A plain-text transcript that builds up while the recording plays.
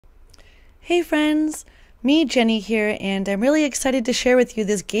Hey friends, me Jenny here, and I'm really excited to share with you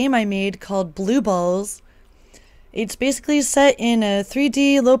this game I made called Blue Balls. It's basically set in a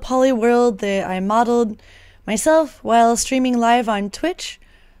 3D low poly world that I modeled myself while streaming live on Twitch.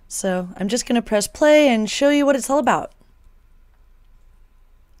 So I'm just gonna press play and show you what it's all about.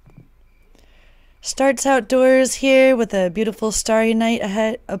 Starts outdoors here with a beautiful starry night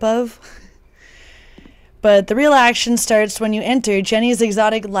ahead above. But the real action starts when you enter Jenny's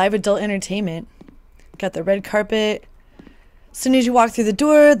exotic live adult entertainment. Got the red carpet. As soon as you walk through the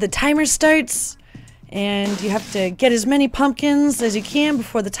door, the timer starts, and you have to get as many pumpkins as you can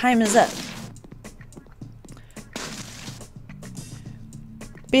before the time is up.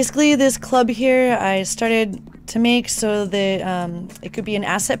 Basically, this club here I started to make so that it could be an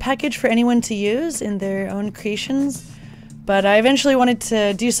asset package for anyone to use in their own creations, but I eventually wanted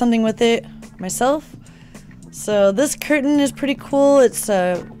to do something with it myself. So this curtain is pretty cool. It's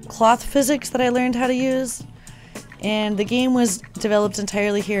cloth physics that I learned how to use, and the game was developed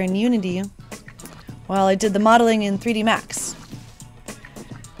entirely here in Unity while I did the modeling in 3D Max.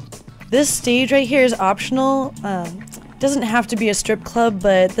 This stage right here is optional. Doesn't have to be a strip club,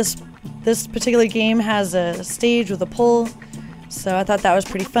 but this particular game has a stage with a pole, so I thought that was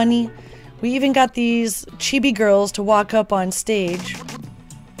pretty funny. We even got these chibi girls to walk up on stage.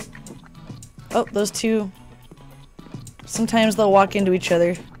 Oh, those two. Sometimes they'll walk into each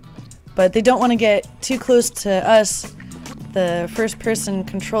other, but they don't want to get too close to us, the first-person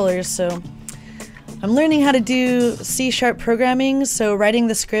controllers, so I'm learning how to do C# programming, so writing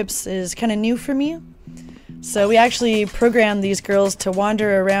the scripts is kind of new for me. So we actually programmed these girls to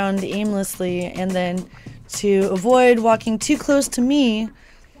wander around aimlessly, and then to avoid walking too close to me.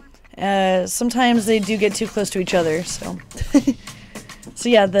 Sometimes they do get too close to each other, so... So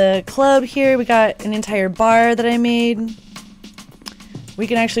yeah, the club here, we got an entire bar that I made. We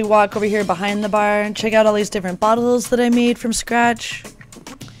can actually walk over here behind the bar and check out all these different bottles that I made from scratch.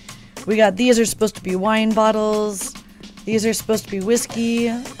 We got, these are supposed to be wine bottles. These are supposed to be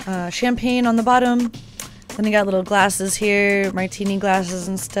whiskey, champagne on the bottom. Then we got little glasses here, martini glasses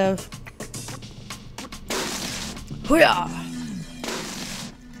and stuff. Hoo-yah!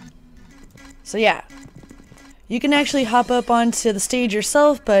 So yeah. You can actually hop up onto the stage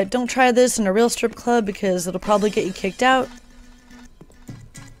yourself, but don't try this in a real strip club because it'll probably get you kicked out.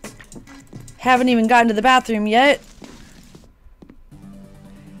 Haven't even gotten to the bathroom yet.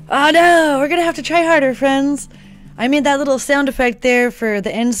 Oh no, we're gonna have to try harder, friends. I made that little sound effect there for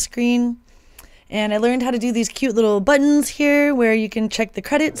the end screen, and I learned how to do these cute little buttons here where you can check the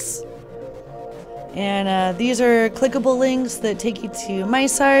credits. And these are clickable links that take you to my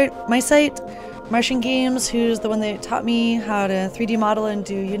site. Martian Games, who's the one that taught me how to 3D model and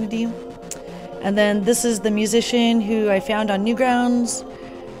do Unity. And then this is the musician who I found on Newgrounds.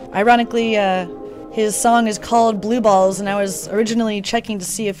 Ironically, his song is called Blue Balls, and I was originally checking to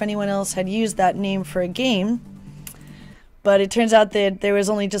see if anyone else had used that name for a game. But it turns out that there was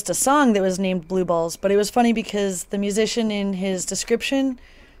only just a song that was named Blue Balls. But it was funny because the musician in his description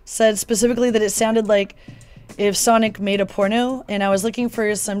said specifically that it sounded like if Sonic made a porno, and I was looking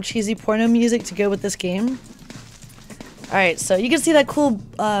for some cheesy porno music to go with this game. Alright, so you can see that cool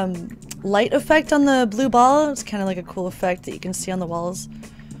light effect on the blue ball. It's kind of like a cool effect that you can see on the walls.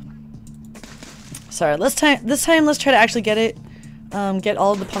 Sorry, this time let's try to actually get it. Get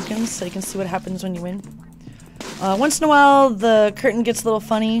all of the pumpkins so you can see what happens when you win. Once in a while the curtain gets a little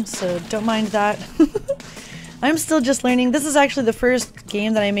funny, so don't mind that. I'm still just learning. This is actually the first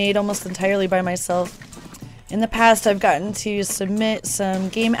game that I made almost entirely by myself. In the past, I've gotten to submit some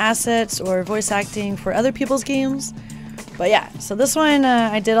game assets or voice acting for other people's games. But yeah, so this one,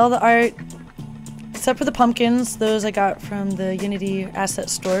 I did all the art, except for the pumpkins. Those I got from the Unity asset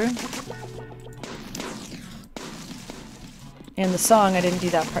store. And the song, I didn't do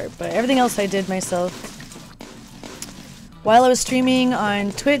that part, but everything else I did myself. While I was streaming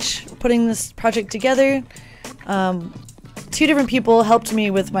on Twitch, putting this project together, two different people helped me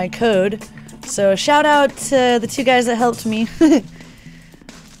with my code. So shout out to the two guys that helped me.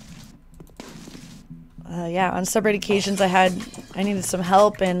 Yeah, on separate occasions I needed some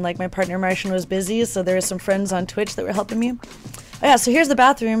help, and like my partner Martian was busy, so there were some friends on Twitch that were helping me. Oh yeah, so here's the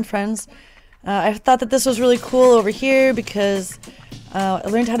bathroom, friends. I thought that this was really cool over here because I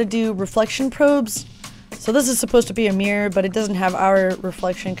learned how to do reflection probes. So this is supposed to be a mirror, but it doesn't have our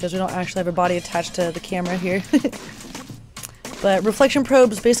reflection because we don't actually have a body attached to the camera here. But reflection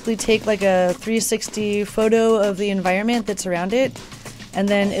probes basically take like a 360 photo of the environment that's around it, and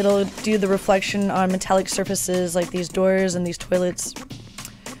then it'll do the reflection on metallic surfaces like these doors and these toilets.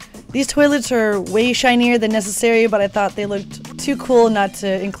 These toilets are way shinier than necessary, but I thought they looked too cool not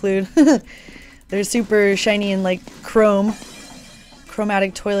to include. They're super shiny and like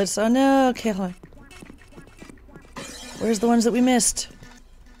chromatic toilets. Oh no, okay, hold on. Where's the ones that we missed?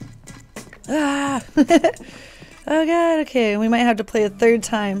 Ah! Oh god, okay, we might have to play a third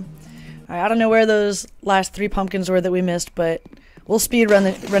time. Alright, I don't know where those last 3 pumpkins were that we missed, but we'll speed run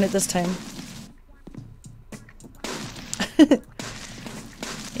it this time.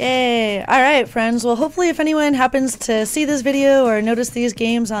 Yay! Alright, friends, well hopefully if anyone happens to see this video or notice these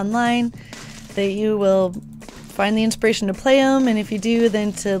games online, that you will find the inspiration to play them, and if you do,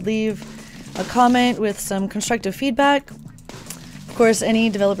 then to leave a comment with some constructive feedback. Of course, any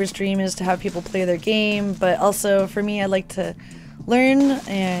developer's dream is to have people play their game, but also for me, I like to learn,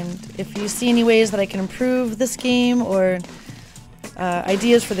 and if you see any ways that I can improve this game or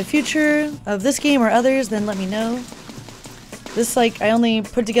ideas for the future of this game or others, then let me know. This, like, I only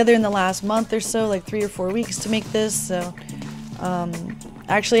put together in the last month or so, like 3 or 4 weeks to make this, so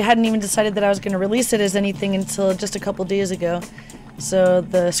actually I hadn't even decided that I was going to release it as anything until just a couple days ago. So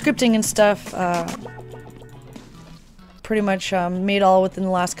the scripting and stuff pretty much made all within the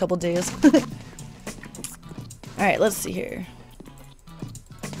last couple days. Alright, let's see here.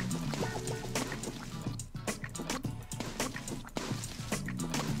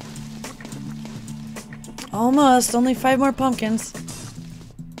 Almost, only 5 more pumpkins.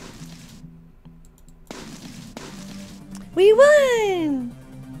 We won!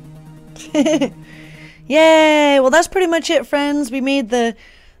 Yay! Well, that's pretty much it, friends. We made the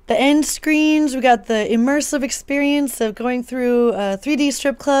end screens. We got the immersive experience of going through a 3D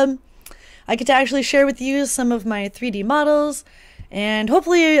strip club. I get to actually share with you some of my 3D models, and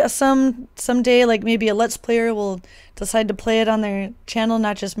hopefully someday, like maybe a Let's Player will decide to play it on their channel,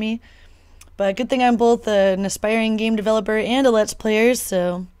 not just me. But good thing I'm both an aspiring game developer and a Let's Player,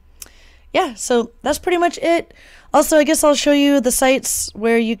 so yeah, so that's pretty much it. Also, I guess I'll show you the sites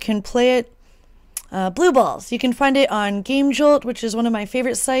where you can play it. Blue Balls. You can find it on GameJolt, which is one of my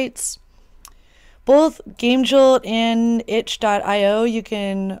favorite sites. Both GameJolt and itch.io, you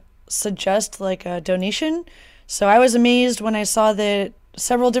can suggest like a donation. So I was amazed when I saw that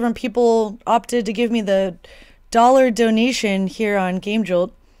several different people opted to give me the $1 donation here on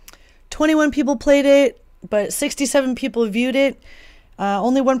GameJolt. 21 people played it, but 67 people viewed it.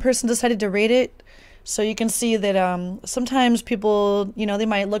 Only 1 person decided to rate it. So you can see that sometimes people, you know, they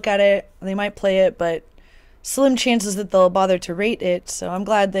might look at it, they might play it, but slim chances that they'll bother to rate it. So I'm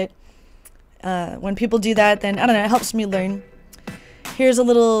glad that when people do that, then, I don't know, it helps me learn. Here's a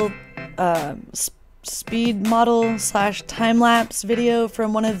little speed model / time-lapse video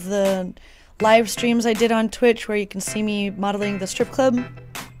from one of the live streams I did on Twitch where you can see me modeling the strip club.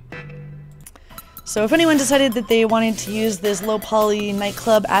 So if anyone decided that they wanted to use this low poly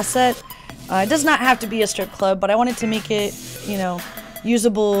nightclub asset, it does not have to be a strip club, but I wanted to make it, you know,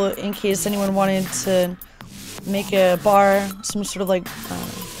 usable in case anyone wanted to make a bar, some sort of like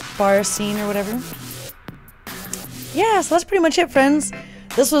bar scene or whatever. Yeah, so that's pretty much it, friends.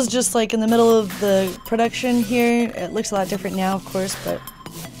 This was just like in the middle of the production here. It looks a lot different now, of course, but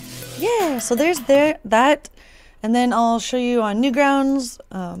yeah, so there's that. And then I'll show you on Newgrounds,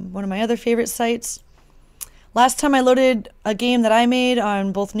 one of my other favorite sites. Last time I loaded a game that I made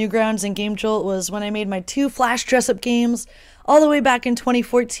on both Newgrounds and GameJolt was when I made my 2 Flash dress-up games all the way back in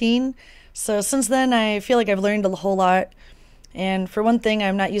 2014. So since then, I feel like I've learned a whole lot. And for one thing,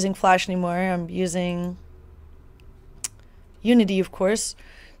 I'm not using Flash anymore. I'm using Unity, of course.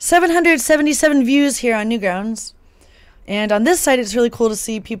 777 views here on Newgrounds. And on this site, it's really cool to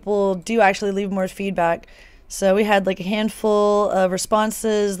see people do actually leave more feedback. So we had like a handful of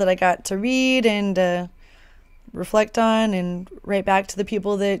responses that I got to read and reflect on and write back to the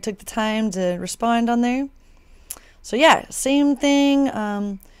people that took the time to respond on there. So yeah, same thing.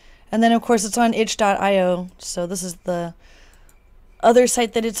 And then of course it's on itch.io. So this is the other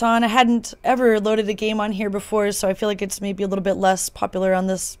site that it's on. I hadn't ever loaded a game on here before, so I feel like it's maybe a little bit less popular on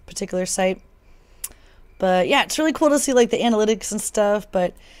this particular site. But yeah, it's really cool to see like the analytics and stuff.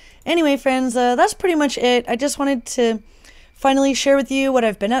 But anyway, friends, that's pretty much it. I just wanted to finally share with you what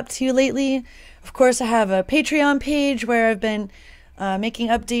I've been up to lately. Of course, I have a Patreon page where I've been making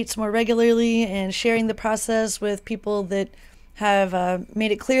updates more regularly and sharing the process with people that have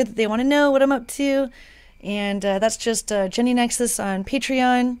made it clear that they want to know what I'm up to. And that's just Jenny Nexus on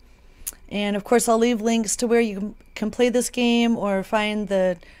Patreon. And of course, I'll leave links to where you can play this game or find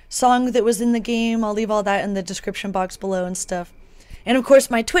the song that was in the game. I'll leave all that in the description box below and stuff. And of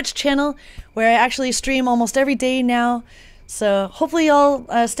course, my Twitch channel, where I actually stream almost every day now. So hopefully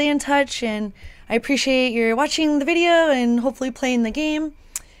y'all stay in touch, and I appreciate your watching the video and hopefully playing the game.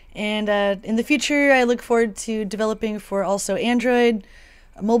 And in the future, I look forward to developing for also Android,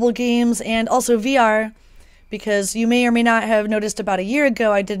 mobile games, and also VR, because you may or may not have noticed about a year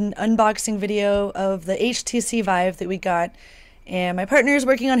ago I did an unboxing video of the HTC Vive that we got, and my partner is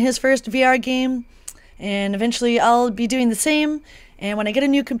working on his first VR game, and eventually I'll be doing the same. And when I get a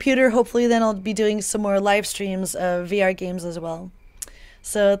new computer, hopefully then I'll be doing some more live streams of VR games as well.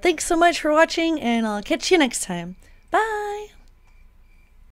 So thanks so much for watching, and I'll catch you next time. Bye!